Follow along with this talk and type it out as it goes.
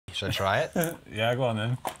Should I try it? Yeah, go on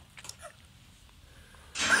then.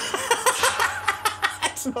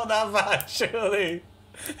 It's not that bad, surely.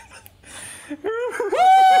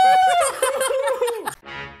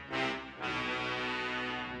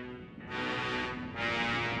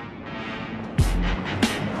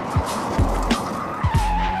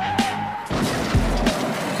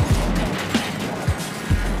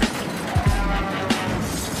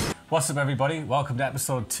 What's up, everybody? Welcome to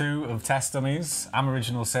episode 2 of Test Dummies. I'm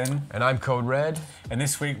Original Sin. And I'm Code Red. And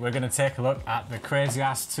this week we're going to take a look at the Crazy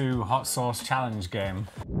Ass 2 Hot Sauce Challenge game.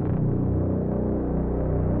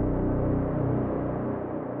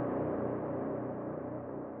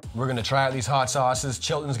 We're gonna try out these hot sauces.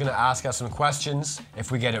 Chilton's gonna ask us some questions. If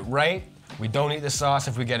we get it right, we don't eat the sauce.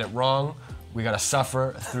 If we get it wrong, we gotta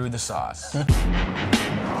suffer through the sauce.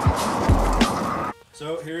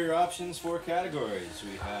 So here are your options for categories.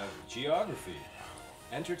 We have geography,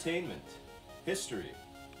 entertainment, history,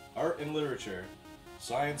 art and literature,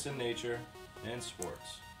 science and nature, and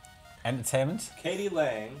sports. Entertainment? Katie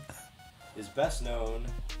Lang is best known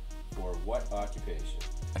for what occupation?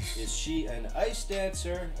 Is she an ice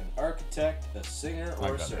dancer, an architect, a singer,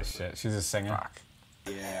 or a surfer? Shit. She's a singer. Fuck.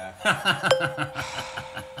 Yeah.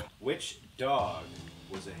 Which dog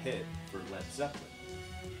was a hit for Led Zeppelin?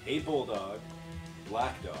 A bulldog,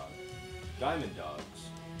 black dog, diamond dogs,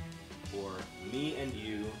 or me and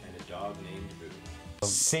you and a dog named Boo?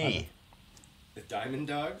 C. The diamond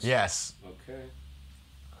dogs? Yes. Okay.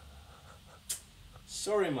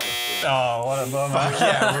 Sorry, my friend. Oh, what a bummer.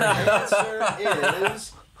 The answer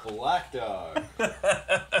is black dog.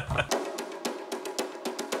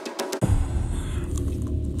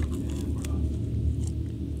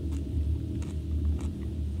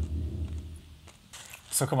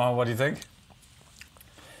 So come on, what do you think?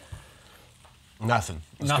 Nothing.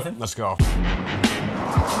 Nothing? Let's go.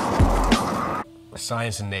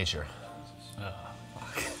 Science and nature.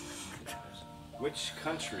 Which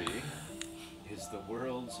country is the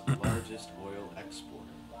world's largest oil exporter?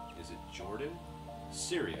 Is it Jordan,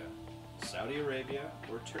 Syria, Saudi Arabia,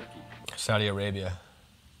 or Turkey? Saudi Arabia.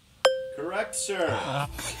 Correct, sir.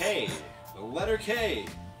 K. The letter K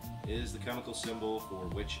is the chemical symbol for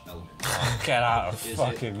which element? Get out of Is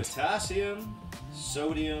fucking... it potassium,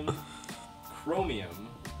 sodium, chromium,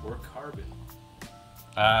 or carbon?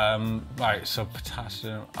 Right, so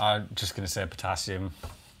potassium. I'm just gonna say potassium.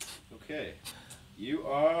 Okay. You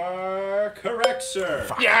are correct, sir.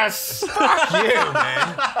 Yes! Fuck you,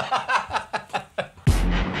 man.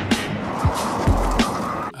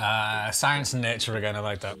 Science and nature again, I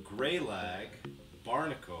like that. Greylag,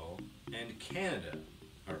 barnacle, and Canada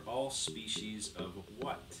are all species of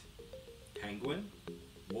what? Penguin,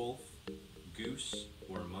 wolf, goose,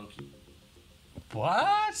 or monkey?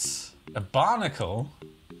 What? A barnacle?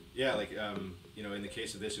 Yeah, like, you know, in the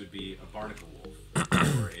case of this, it would be a barnacle wolf,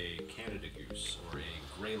 or a Canada goose, or a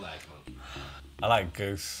greylag monkey. I like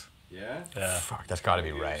goose. Yeah? Yeah. Fuck, that's gotta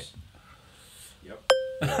be Goose. right. Yep.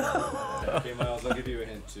 Okay, Miles, I'll give you a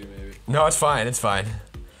hint too, maybe. No, it's fine, it's fine.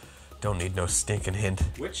 Don't need no stinking hint.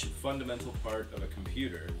 Which fundamental part of a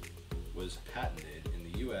computer was patented in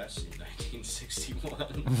the US in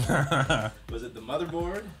 1961? Was it the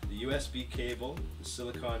motherboard, the USB cable, the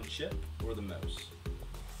silicon chip, or the mouse?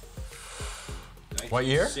 What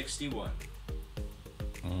year? 1961.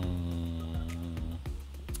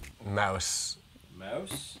 Mouse.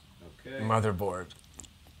 Mouse? Okay. Motherboard.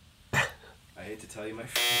 I hate to tell you, my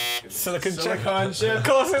friend. Silicon chip. chip. Of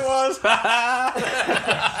course it was!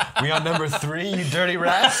 We on number 3, you dirty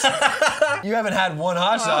rats? You haven't had one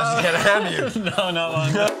hot sauce yet, have you? No, not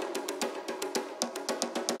one.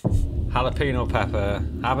 Jalapeno pepper,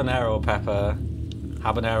 habanero pepper,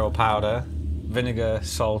 habanero powder, vinegar,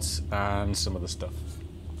 salt, and some other stuff.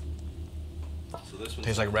 So this was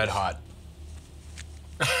Tastes like red hot.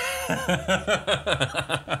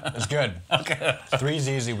 It's good. Okay. 3's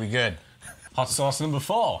easy, we good. Hot sauce number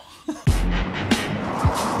 4.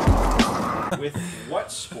 With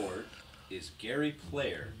what sport is Gary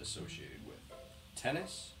Player associated with?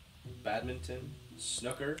 Tennis, badminton,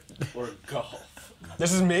 snooker, or golf?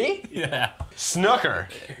 This is me? Yeah. Snooker.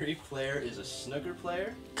 Gary Player is a snooker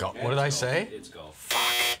player. Go- and what did I it's say? golf.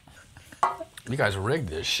 It's golf. You guys rigged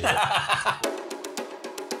this shit.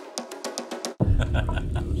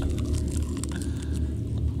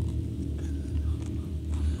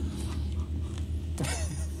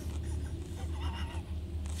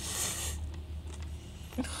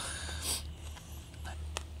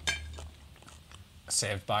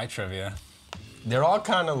 Saved by trivia. They're all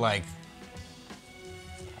kind of like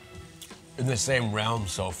in the same realm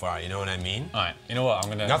so far, you know what I mean? All right, you know what? I'm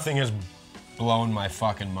gonna. Nothing has blown my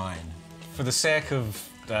fucking mind. For the sake of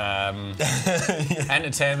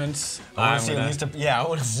Entertainment. I want to see at least I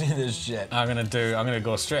want to see this shit. I'm gonna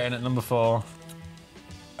go straight in at number 4.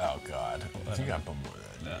 Oh God, I think I put more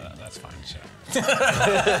than that. No, that's fine, sure.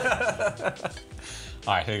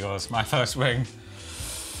 All right, here goes my first wing.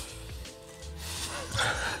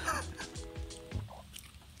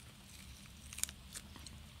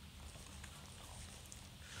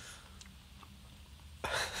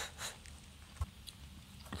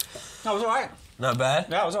 That was all right. Not bad.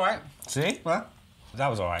 That was all right. See? Well, that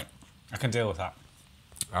was all right. I can deal with that.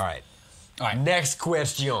 All right. All right. Next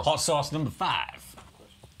question. Hot sauce number 5.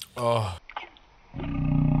 Oh.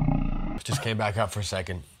 Just came back up for a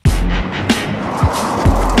second.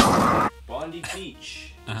 Bondi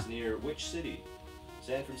Beach is near which city?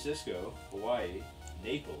 San Francisco, Hawaii,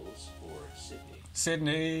 Naples, or Sydney?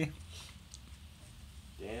 Sydney.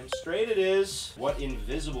 Damn straight it is. What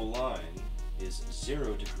invisible line is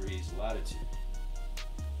 0 degrees latitude?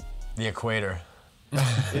 The equator.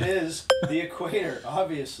 It is the equator,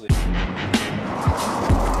 obviously.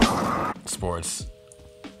 Sports.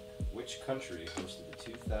 Which country hosted the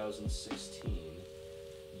 2016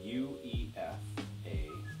 UEFA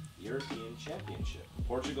European Championship?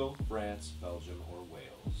 Portugal, France, Belgium, or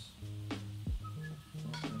Wales?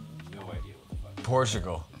 No idea what the fuck.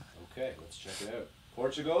 Portugal. Okay, let's check it out.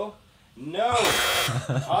 Portugal? No!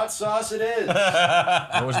 Hot sauce it is!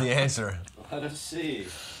 What was the answer? Let us see.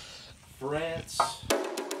 France.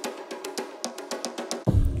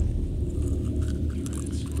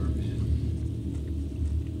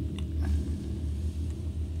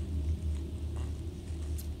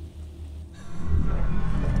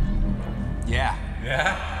 Yeah.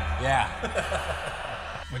 Yeah? Yeah.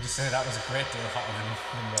 Would you say that was a great deal hotter than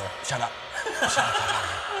number? Shut up. Shut up.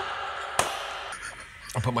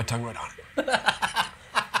 I'll put my tongue right on it.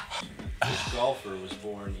 Which golfer was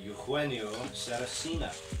born Eugenio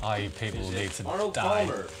Saracena? Oh, you people Is need it to Arnold die.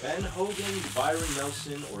 Palmer, Ben Hogan, Byron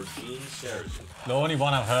Nelson, or Gene Sarazen? The only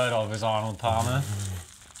one I've heard of is Arnold Palmer.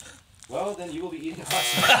 Well, then you will be eating hot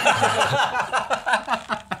sauce.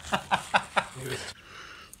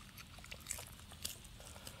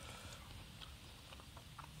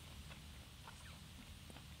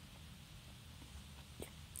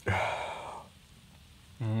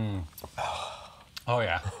 Oh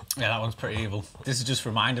yeah. Yeah, that one's pretty evil. This is just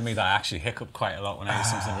reminding me that I actually hiccup quite a lot when I eat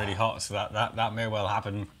something really hot, so that may well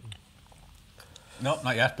happen. Nope,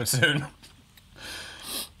 not yet, but soon.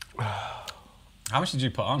 How much did you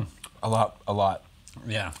put on? A lot.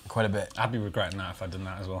 Yeah. Quite a bit. I'd be regretting that if I'd done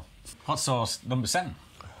that as well. Hot sauce number 7.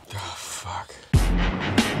 Oh, fuck.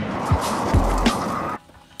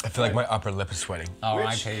 I feel like my upper lip is sweating. Which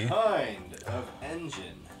R.I.P. kind of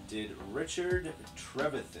engine did Richard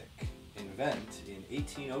Trevithick invent in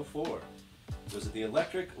 1804? Was it the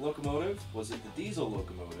electric locomotive? Was it the diesel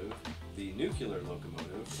locomotive? The nuclear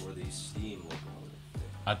locomotive? Or the steam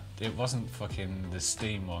locomotive? It wasn't fucking the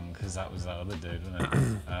steam one, because that was that other dude, wasn't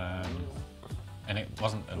it? And it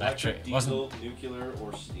wasn't electric. It Diesel, wasn't. nuclear,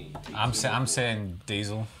 or steam? I'm saying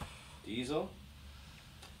diesel. Diesel?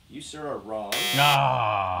 You, sir, are wrong.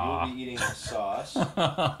 Ah. You will be eating the sauce.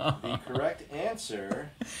 The correct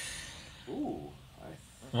answer... Ooh.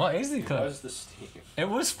 What is the It correct? was the steam. It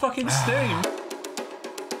was fucking steam.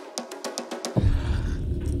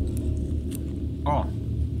 Oh.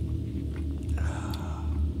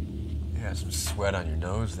 You got some sweat on your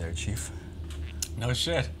nose there, Chief. No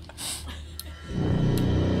shit.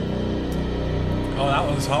 Oh, that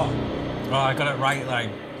one's hot. Oh, I got it right, like,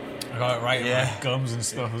 I got it right in my gums and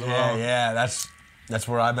stuff as well. Yeah, that's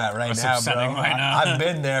where I'm at right That's now, upsetting bro. right now. I've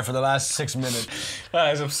been there for the last 6 minutes.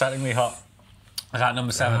 That is upsettingly hot. Is that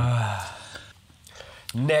number 7?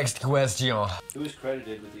 Next question. Who is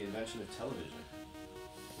credited with the invention of television?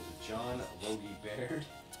 Was it John Logie Baird?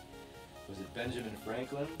 Was it Benjamin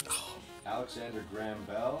Franklin? Alexander Graham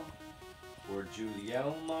Bell? Or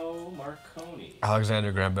Guglielmo Marconi?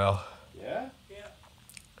 Alexander Graham Bell. Yeah? Yeah.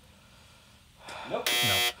 Nope.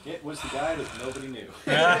 It was the guy that nobody knew.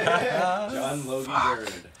 John Logie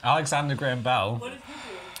Baird. Alexander Graham Bell What did he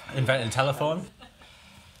do? invented a telephone.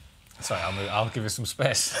 Sorry, I'll give you some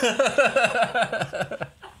space. I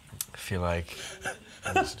feel like...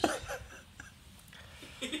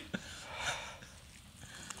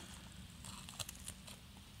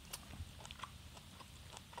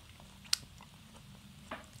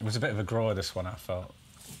 It was a bit of a grower, this one, I felt.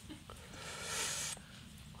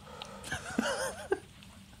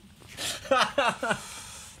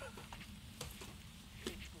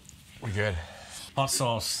 We good. Hot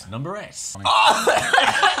sauce number 8.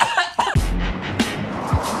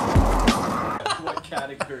 What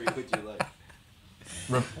category would you like?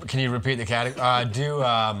 Can you repeat the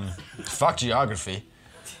category? Fuck geography.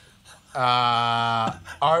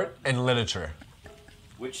 Art and literature.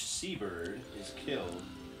 Which seabird is killed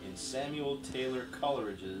in Samuel Taylor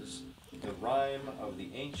Coleridge's The Rime of the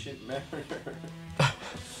Ancient Mariner?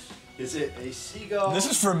 Is it a seagull? This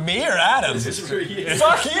is for me or Adam? This is for you.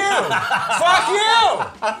 Fuck you! Fuck you!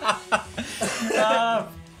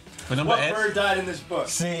 What bird died in this book?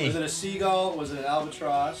 C. Was it a seagull? Was it an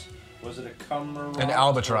albatross? Was it a cormorant? An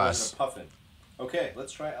albatross. Or was it a puffin? Okay,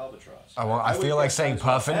 let's try albatross. I feel like saying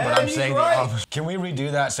puffin, but I'm saying the Can we redo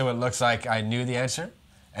that so it looks like I knew the answer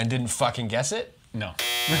and didn't fucking guess it? No.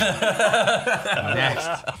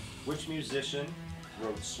 Next. Which musician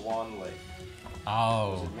wrote Swan Lake?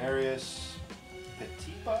 Oh. Was it Marius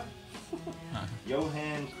Petipa?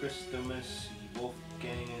 Johann Christomus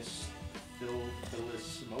Wolfgangus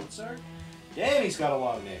Philipus Mozart? Damn, he's got a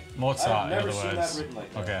long name. Mozart, I've never in other seen words. that written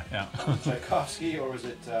like that. Okay, yeah. Tchaikovsky, or was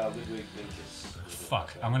it Ludwig Minkus?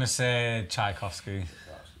 Fuck, I'm gonna say Tchaikovsky.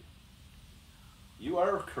 You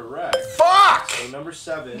are correct. Fuck! So number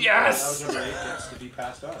 7. Yes! That was number 8. Gets to be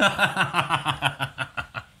passed on.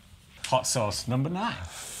 Hot sauce number 9.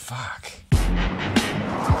 Fuck.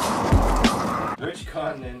 Which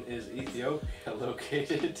continent is Ethiopia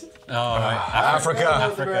located? Oh, right. Africa.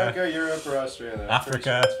 North America, Europe, or Australia?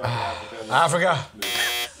 Africa. It's fucking Africa.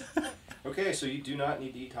 Okay, so you do not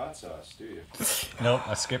need to eat hot sauce, do you? Nope,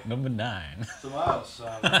 I skipped number 9. So Miles,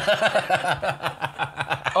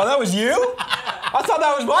 Oh, that was you? I thought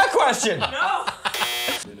that was my question. No.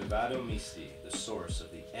 the Nevado Misti, the source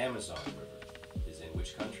of the Amazon River, is in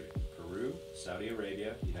which country? Peru, Saudi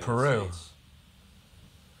Arabia, United Peru. States.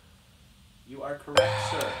 You are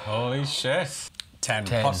correct, sir. Holy shit. 10.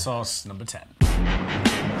 10. Hot sauce number 10.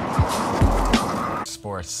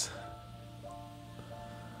 Sports.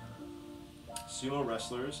 Sumo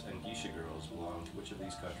wrestlers and geisha girls belong to which of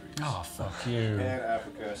these countries? Oh, fuck you. Japan,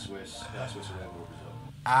 Africa, Switzerland, or Brazil.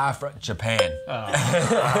 Japan.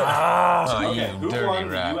 Okay, who dirty won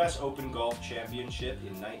rat. the U.S. Open Golf Championship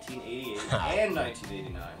in 1988 and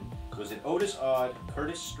 1989? Was it Otis Odd,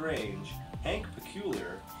 Curtis Strange, Hank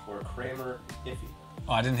Peculiar, or Kramer Iffy?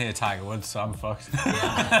 Oh, I didn't hear Tiger Woods, so I'm fucked.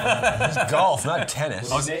 It's golf, not tennis.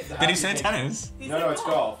 Did he say tennis? No, it's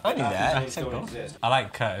golf. I knew Half that. these names don't exist. I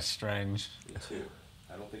like Curtis Strange. Me too.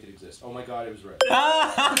 I don't think it exists. Oh my god, it was right.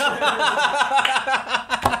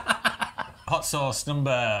 Hot sauce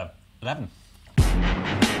number 11.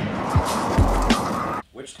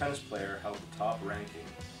 Which tennis player held the top ranking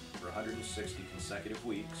for 160 consecutive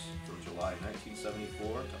weeks from July 1974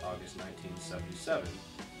 to August 1977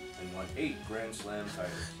 and won 8 Grand Slam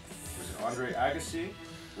titles? Was it Andre Agassi,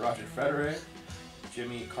 Roger Federer,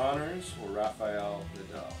 Jimmy Connors, or Rafael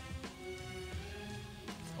Nadal?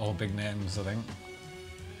 All big names, I think.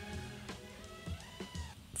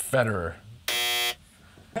 Federer.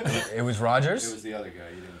 It was Rogers? It was the other guy,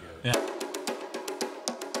 you didn't get it. Yeah.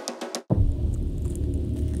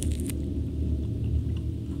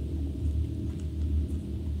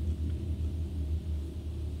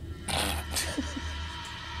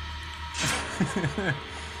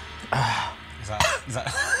 Is that?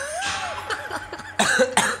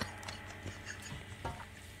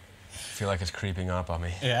 I feel like it's creeping up on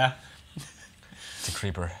me. Yeah. It's a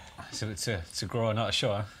creeper So it's a grower, not a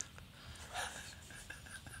shower.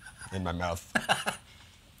 in my mouth.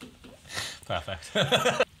 Perfect.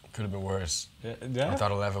 Could have been worse. Yeah. I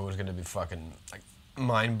thought 11 was gonna be fucking like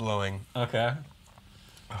mind-blowing. Okay.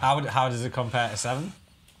 How does it compare to 7?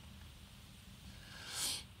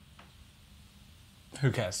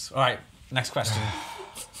 Who cares? All right. Next question.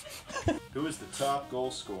 Who is the top goal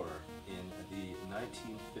scorer in the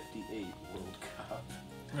 1958 World Cup?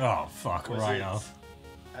 Oh fuck! Was right it- off.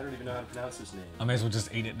 I don't even know how to pronounce his name. I may as well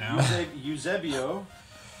just eat it now. Eusebio,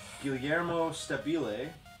 Guillermo Stabile,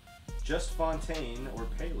 Just Fontaine, or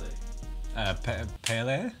Pele?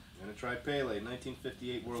 Pele. I'm gonna try Pele,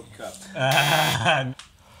 1958 World Cup. I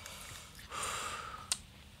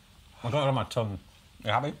got it on my tongue.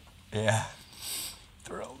 You happy? Yeah.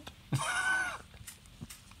 Thrilled.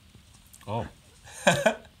 Oh.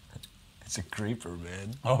 It's a creeper,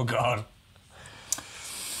 man. Oh god.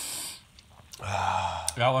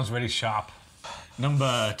 That one's really sharp.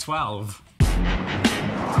 Number 12.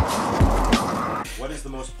 What is the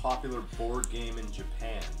most popular board game in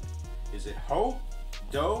Japan? Is it Ho,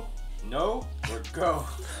 Do, No, or Go?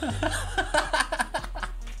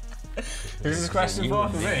 Who's this question for?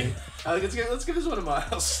 For me? Let's give this one to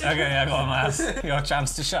Miles. Okay, yeah, go on, Miles. Your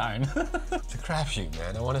chance to shine. It's a crapshoot,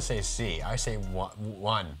 man. I want to say C. I say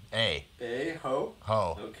one. A. A, Ho.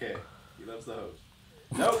 Ho. Okay, he loves the hose.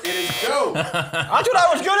 No, it is go. That's what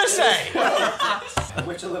I was gonna say. At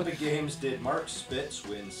which Olympic Games did Mark Spitz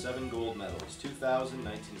win 7 gold medals? 2000,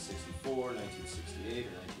 1964, 1968,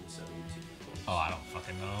 or 1972? Oh, I don't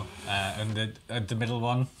fucking know. And the middle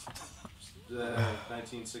one?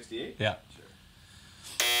 1968? Yeah. Sure.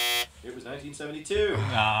 It was 1972.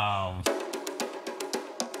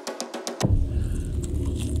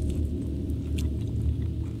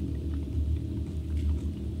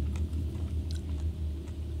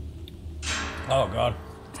 Oh, God.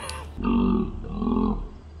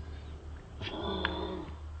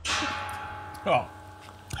 Oh.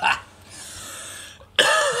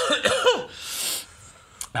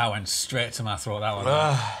 That went straight to my throat, that one.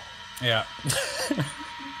 Yeah.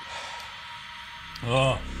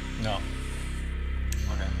 Oh, no.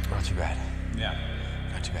 Okay. Not too bad. Yeah.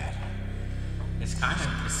 Not too bad. It's kind of,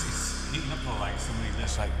 it's heating up like somebody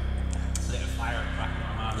just like lit a fire at the back of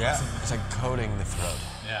my mouth. Yeah, it's like coating the throat.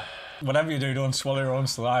 Yeah. Whatever you do, don't swallow your own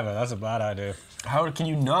saliva. That's a bad idea. How can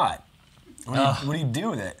you not? What do you do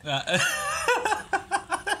with it? How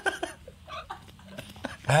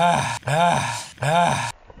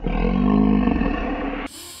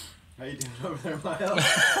you doing over there, Miles?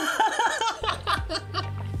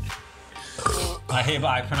 I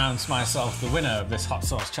hereby pronounce myself the winner of this hot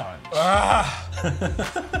sauce challenge.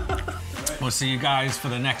 We'll see you guys for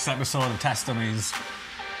the next episode of Test Dummies.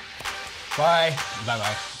 Bye.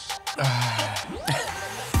 Bye-bye.